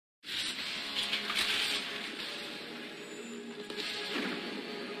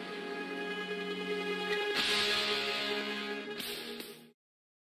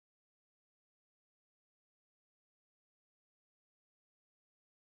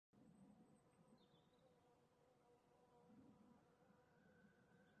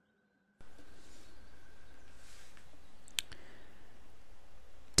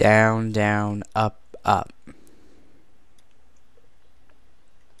Down, down, up, up.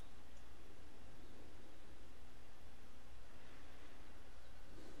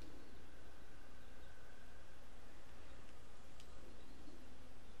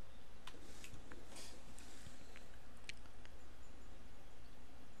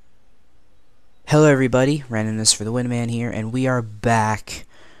 Hello everybody, Randomness for the Windman here, and we are back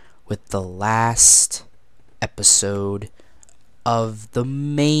with the last episode of the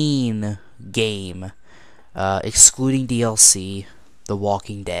main game, excluding DLC, The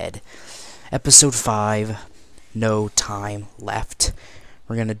Walking Dead. Episode 5, no time left.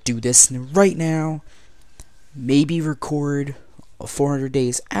 We're gonna do this right now, maybe record 400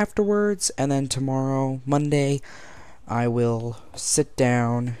 days afterwards, and then tomorrow, Monday, I will sit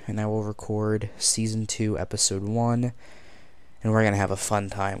down and I will record Season 2, Episode 1, and we're going to have a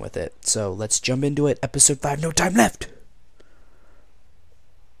fun time with it. So let's jump into it. Episode 5, no time left!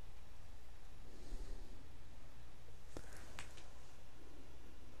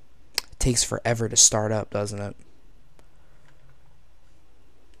 It takes forever to start up, doesn't it?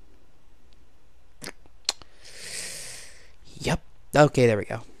 Yep. Okay, there we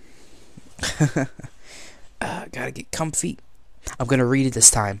go. Gotta get comfy. I'm gonna read it this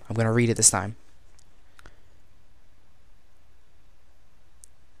time.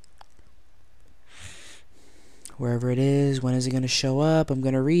 Wherever it is, when is it gonna show up? I'm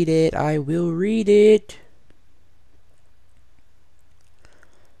gonna read it. I will read it.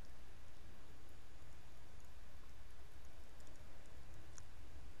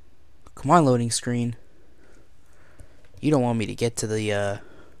 Come on, loading screen. You don't want me to get to the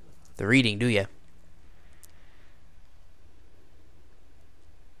reading, do you?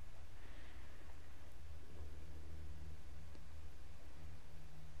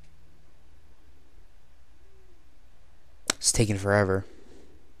 It's taking forever.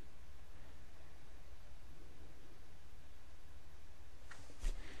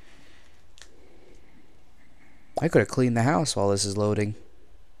 I could have cleaned the house while this is loading.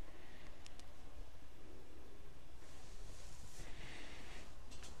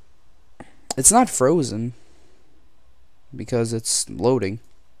 It's not frozen because it's loading.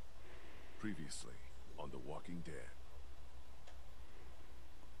 Previously on The Walking Dead.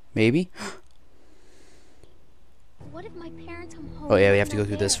 Maybe? What if my parents come home? Oh yeah, we have to go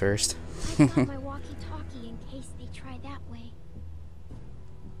through this first. I got my walkie-talkie in case they try that way.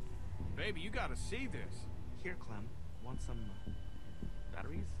 Baby, you gotta see this. Here, Clem. Want some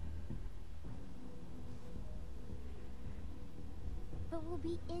batteries? But we'll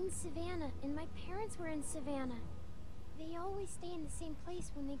be in Savannah, and my parents were in Savannah. They always stay in the same place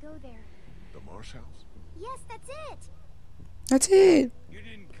when they go there. The Marsh House? Yes, that's it! That's it! You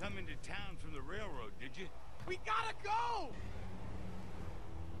didn't come into town from the railroad, did you? We gotta go!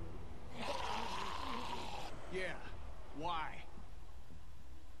 Yeah, why?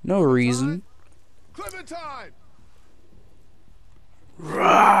 No reason. Clementine!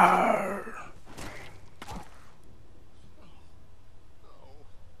 Rawr. No.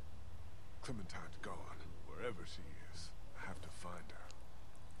 Clementine's gone. Wherever she is, I have to find her.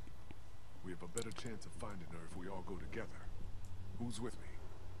 We have a better chance of finding her if we all go together. Who's with me?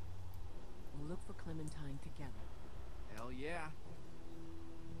 We'll look for Clementine together. Hell yeah.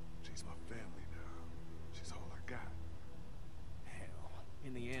 She's my family now. She's all I got. Hell,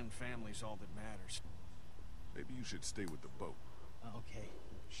 in the end, family's all that matters. Maybe you should stay with the boat. Okay,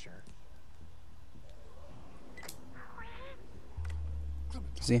 sure.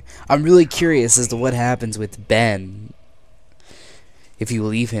 See, I'm really curious as to what happens with Ben if you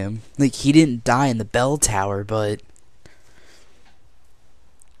leave him. Like, he didn't die in the bell tower, but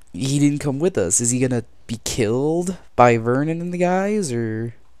he didn't come with us. Is he gonna be killed by Vernon and the guys,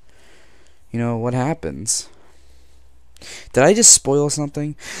 or you know what happens? Did I just spoil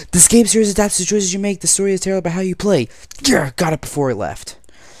something? This game series adapts to the choices you make. The story is tailored by how you play. Yeah, got it before it left.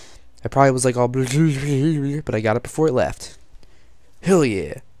 I probably was like all but I got it before it left. Hell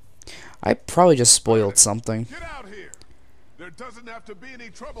yeah. I probably just spoiled something. Get out here. There doesn't have to be any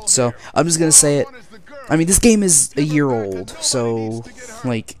trouble So, here. I'm just gonna say it. I mean, this game is a year old, so,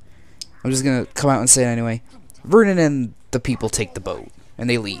 like, I'm just gonna come out and say it anyway. Vernon and the people take the boat, and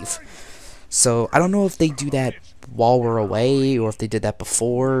they leave. So, I don't know if they do that while we're away, or if they did that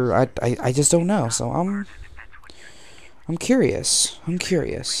before. I just don't know, so I'm curious. I'm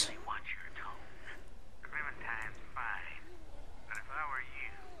curious.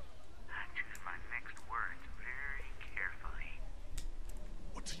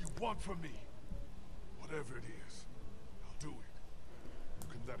 What do you want from me? Whatever it is, I'll do it. You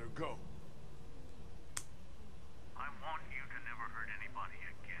can let her go. I want you to never hurt anybody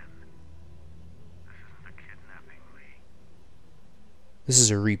again. This is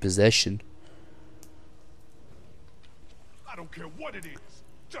a repossession. I don't care what it is.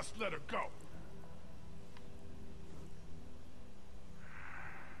 Just let her go.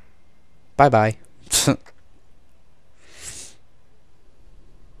 Bye-bye.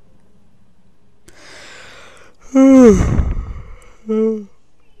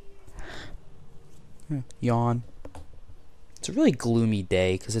 Yawn. It's a really gloomy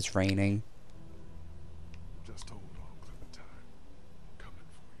day because it's raining. Just hold on, Clementine. I'm coming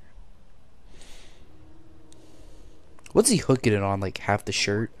for you. What's he hooking it on, like half the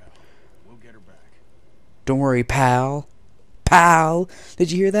shirt? We'll get her back. Don't worry, pal. Pal!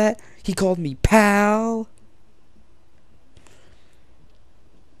 Did you hear that? He called me pal.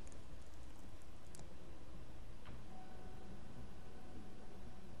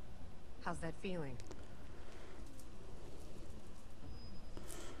 How's that feeling?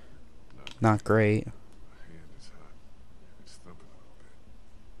 Not great. My hand is hot. It's thumping a little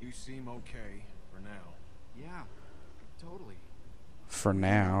bit. You seem okay for now. Yeah, totally. For How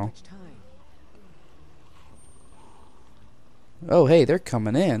now. much time? Oh, hey, they're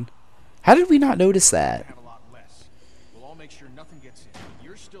coming in. How did we not notice that? Have a lot less. We'll all make sure nothing gets in.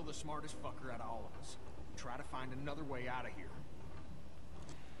 You're still the smartest fucker out of all of us. Try to find another way out of here.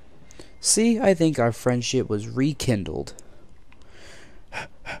 See, I think our friendship was rekindled.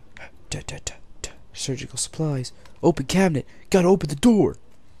 Surgical supplies. Open cabinet. Gotta open the door.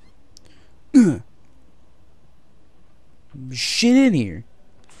 Shit in here.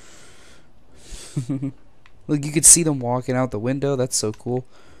 Look, you could see them walking out the window. That's so cool.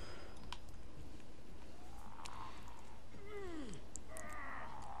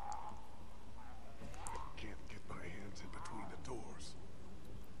 Can't get my hands in between the doors.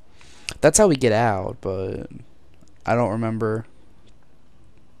 That's how we get out, but I don't remember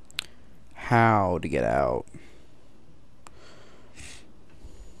how to get out.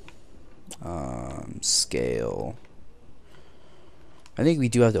 Scale. I think we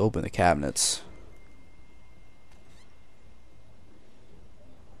do have to open the cabinets.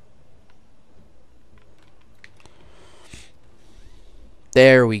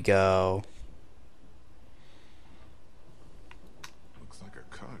 There we go. Looks like a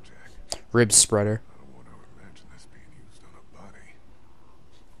carjack. Rib spreader. I don't want to imagine this being used on a body.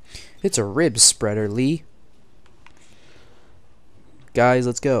 It's a rib spreader, Lee. Guys,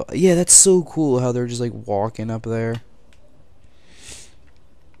 let's go. Yeah, that's so cool how they're just like walking up there.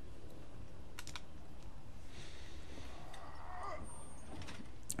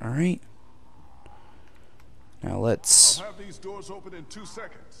 Alright. Now let's... I'll have these doors open in 2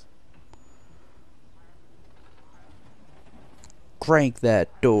 seconds. crank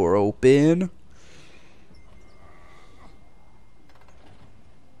that door open.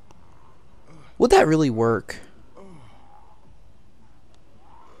 Would that really work?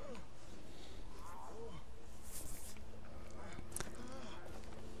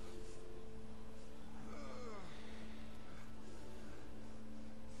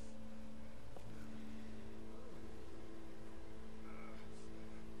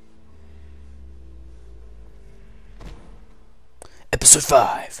 Episode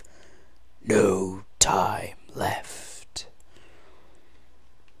 5. No time left.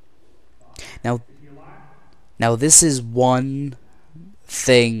 Now this is one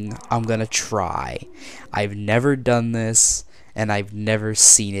thing I'm gonna try. I've never done this, and I've never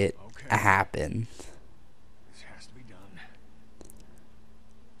seen it happen. This has to be done.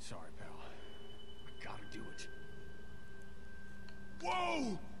 Sorry, pal. I gotta do it.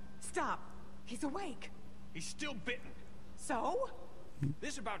 Whoa! Stop! He's awake. He's still bitten. So?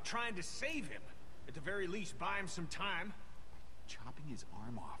 This is about trying to save him. At the very least, buy him some time. Chopping his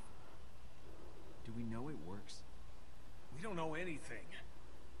arm off. Do we know it works? We don't know anything.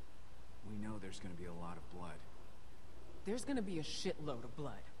 We know there's gonna be a lot of blood. There's gonna be a shitload of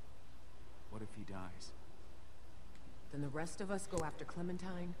blood. What if he dies? Then the rest of us go after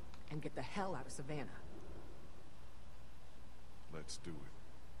Clementine and get the hell out of Savannah. Let's do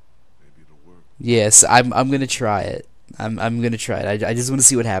it. Maybe it'll work. Yes, I'm gonna try it. I'm gonna try it. I just want to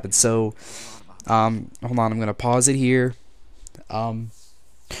see what happens. So, hold on. I'm gonna pause it here.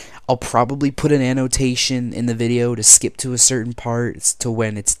 I'll probably put an annotation in the video to skip to a certain part to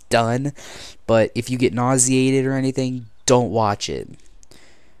when it's done. But if you get nauseated or anything, don't watch it.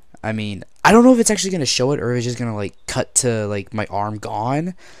 I mean, I don't know if it's actually gonna show it or if it's just gonna like cut to like my arm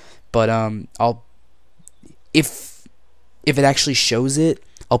gone. But if it actually shows it,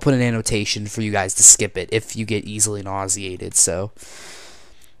 I'll put an annotation for you guys to skip it if you get easily nauseated. So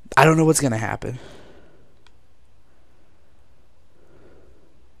I don't know what's gonna happen.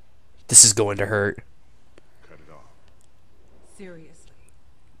 This is going to hurt. Cut it off. Seriously.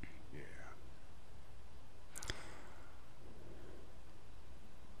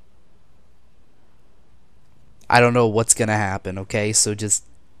 I don't know what's gonna happen, okay? So just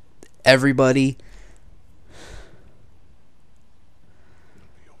everybody. It'll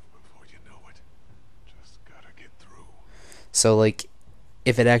be over before you know it. Just gotta get through. So like,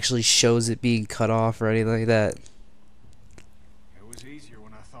 if it actually shows it being cut off or anything like that. It was easier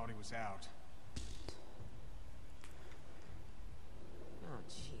when I thought he was out. Oh,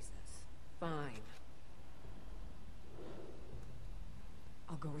 Jesus. Fine.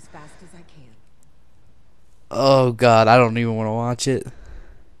 I'll go as fast as I can. Oh God, I don't even want to watch it.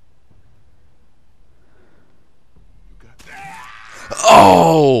 You got that?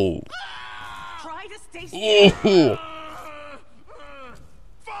 Oh! Try to stay still.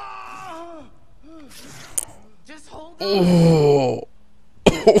 Just hold on. Oh!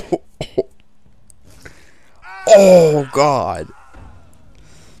 Oh God!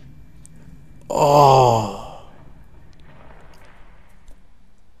 Oh!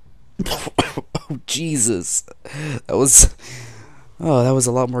 Oh Jesus! That was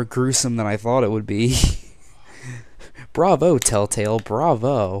a lot more gruesome than I thought it would be. Bravo, Telltale,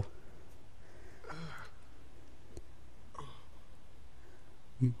 bravo.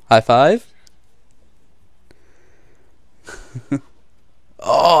 High five?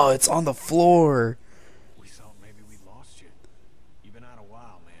 Oh, it's on the floor. We thought maybe we lost you. You've been out a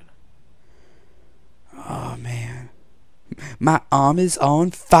while, man. Oh man. My arm is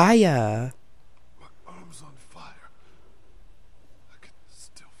on fire. My arm's on fire. I can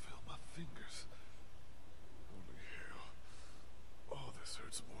still feel my fingers. Holy hell. Oh, this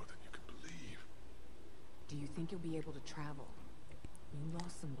hurts more than you can believe. Do you think you'll be able to travel? You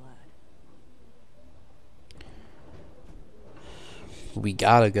lost some blood. We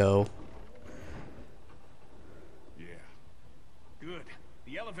gotta go. Yeah. Good.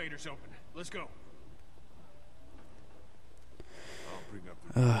 The elevator's open. Let's go. I'll bring up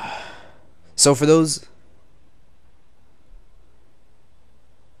the... So for those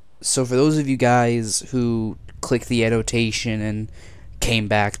of you guys who clicked the annotation and came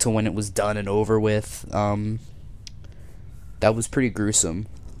back to when it was done and over with, that was pretty gruesome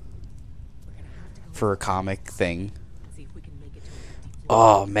for a comic thing. See if we can make it to an empty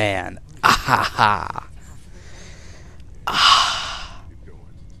Oh man. Ah ha. Keep going.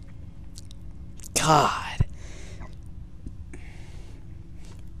 God.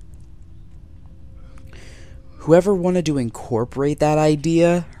 Whoever wanted to incorporate that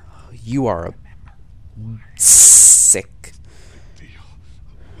idea, you are a sick. Deal.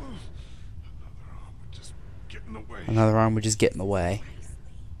 Another arm would just get in the way. Another arm would just get in the way.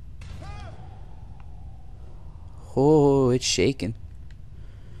 Oh, it's shaking.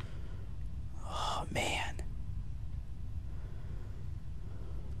 Oh, man.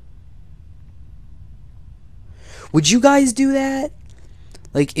 Would you guys do that?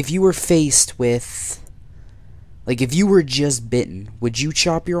 Like, if you were faced with... Like, if you were just bitten, would you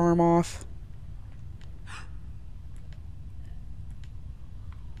chop your arm off?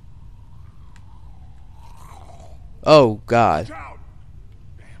 Oh, God.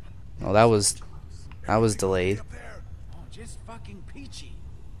 Oh, that was delayed. Up there. Oh, just fucking peachy.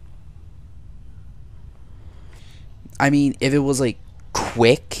 I mean, if it was, like,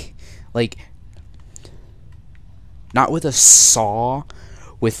 quick, like, not with a saw,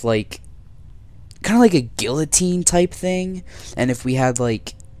 with, like, kind of like a guillotine type thing, and if we had,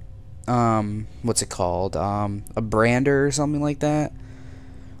 like, what's it called, a brander or something like that,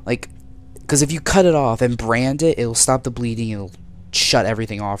 like, because if you cut it off and brand it, it'll stop the bleeding, it'll shut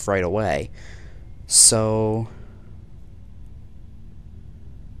everything off right away, so...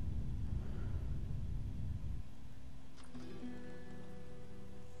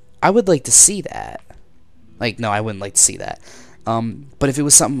 I would like to see that. Like, no, I wouldn't like to see that. But if it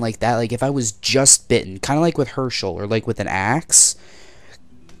was something like that, like if I was just bitten, kind of like with Herschel, or like with an axe,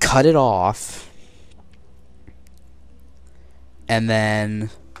 cut it off, and then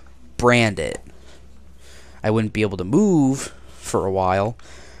brand it. I wouldn't be able to move for a while,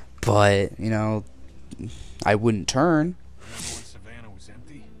 but, you know, I wouldn't turn. Remember when Savannah was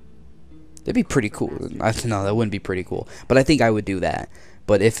empty? That'd be pretty cool. No, that wouldn't be pretty cool. But I think I would do that.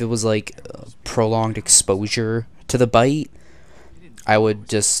 But if it was like prolonged exposure to the bite, I would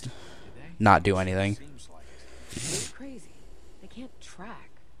just not do anything. Seems like it. It's crazy. They can't track.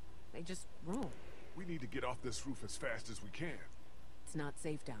 They just roam. We need to get off this roof as fast as we can. It's not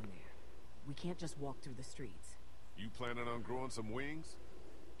safe down there. We can't just walk through the streets. You planning on growing some wings?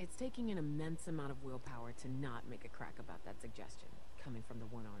 It's taking an immense amount of willpower to not make a crack about that suggestion, coming from the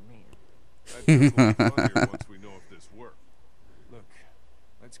one-armed man. That just won't be fun here once we know if this works. Look,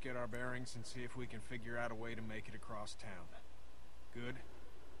 let's get our bearings and see if we can figure out a way to make it across town. Good?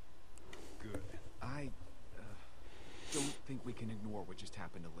 Good. don't think we can ignore what just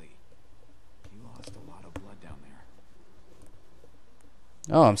happened to Lee. He lost a lot of blood down there.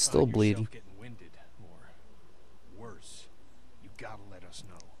 Oh, I'm still Find bleeding. yourself getting winded, or worse, you gotta let us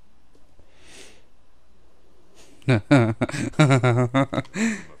know. My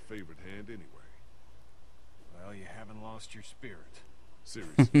favorite hand anyway. Well, you haven't lost your spirit.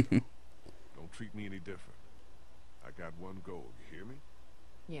 Seriously, though, don't treat me any different. I got one goal, you hear me?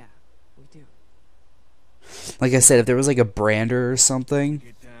 Yeah, we do. Like I said, if there was like a brander or something,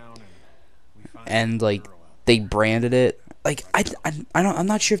 Get down and we find and the like girl out they branded it, like I'm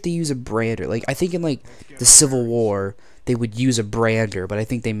not sure if they use a brander. Like I think in like the Civil War they would use a brander, but I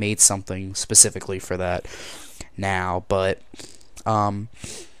think they made something specifically for that now. But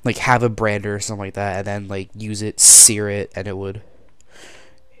like have a brander or something like that, and then like use it, sear it, and it would.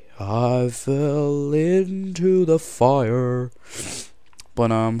 I fell into the fire, but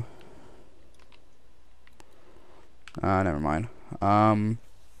never mind. I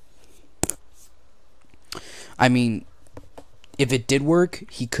mean, if it did work,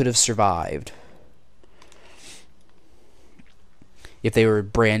 he could have survived. If they were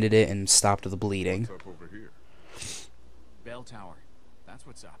branded it and stopped the bleeding. What's up over here? Bell tower. That's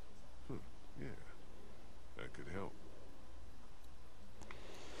what's up. Yeah, that could help.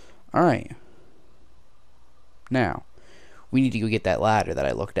 Alright. Now, we need to go get that ladder that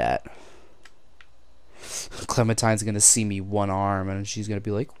I looked at. Clementine's gonna see me one arm and she's gonna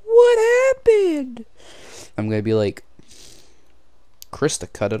be like, "What happened?" I'm gonna be like,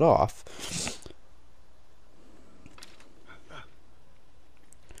 "Krista cut it off."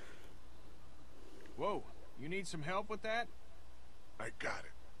 Whoa, you need some help with that? I got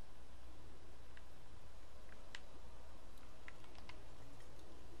it.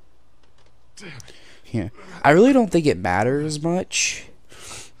 Damn it. Yeah. I really don't think it matters much.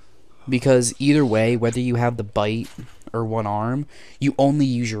 Because either way, whether you have the bite or one arm, you only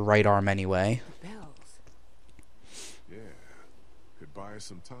use your right arm anyway. Bells. Yeah, could buy us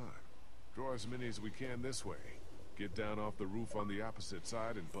some time. Draw as many as we can this way. Get down off the roof on the opposite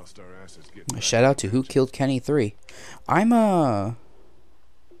side and bust our asses getting back Shout out to Who Killed Kenny 3. I'm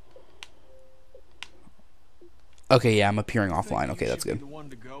Okay, yeah, I'm appearing offline. Okay, that's good.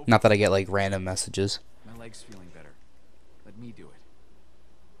 Not that I get like random messages. My leg's feeling better. Let me do it.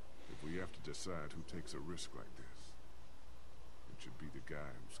 If we have to decide who takes a risk like this, it should be the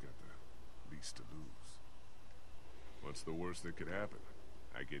guy who's got the least to lose. What's the worst that could happen?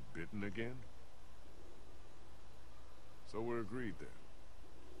 I get bitten again? So we're agreed then.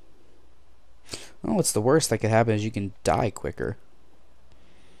 Oh, what's the worst that could happen is you can die quicker.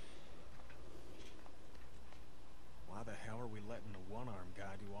 Why the hell are we letting the one-armed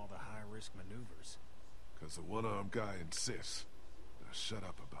guy do all the high-risk maneuvers? Because the one-armed guy insists. Now shut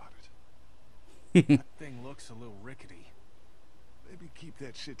up about it. That thing looks a little rickety. Maybe keep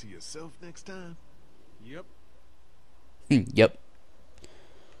that shit to yourself next time? Yep. Yep.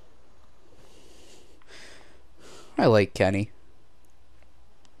 I like Kenny.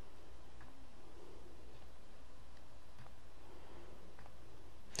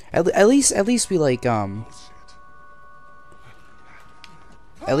 At least we like Bullshit.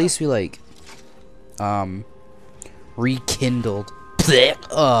 at least we like rekindled.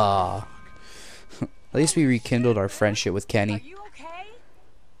 Blech, at least we rekindled our friendship with Are Kenny. you okay?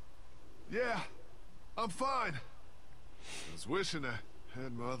 Yeah, I'm fine. I was wishing I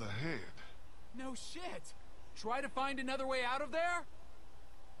had my other hand. No shit. Try to find another way out of there?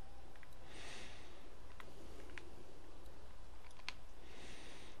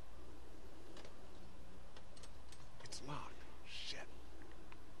 It's locked. Shit.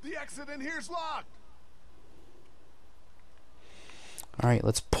 The exit in here's locked. Alright,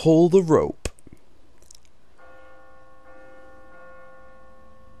 let's pull the rope.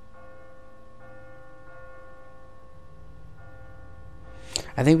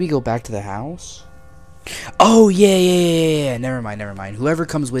 I think we go back to the house. Oh, yeah. Never mind. Whoever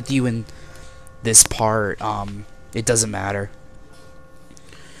comes with you in this part, it doesn't matter.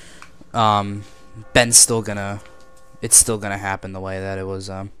 Ben's still gonna... It's still gonna happen the way that it was,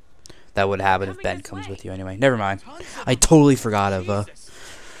 that would happen if Ben comes with you anyway. Never mind. I totally forgot of,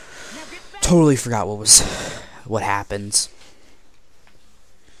 totally forgot what happens.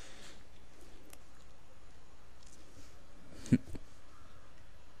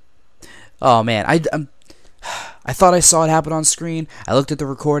 Oh man, I thought I saw it happen on screen. I looked at the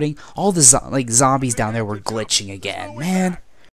recording. All the zombies down there were glitching again, man.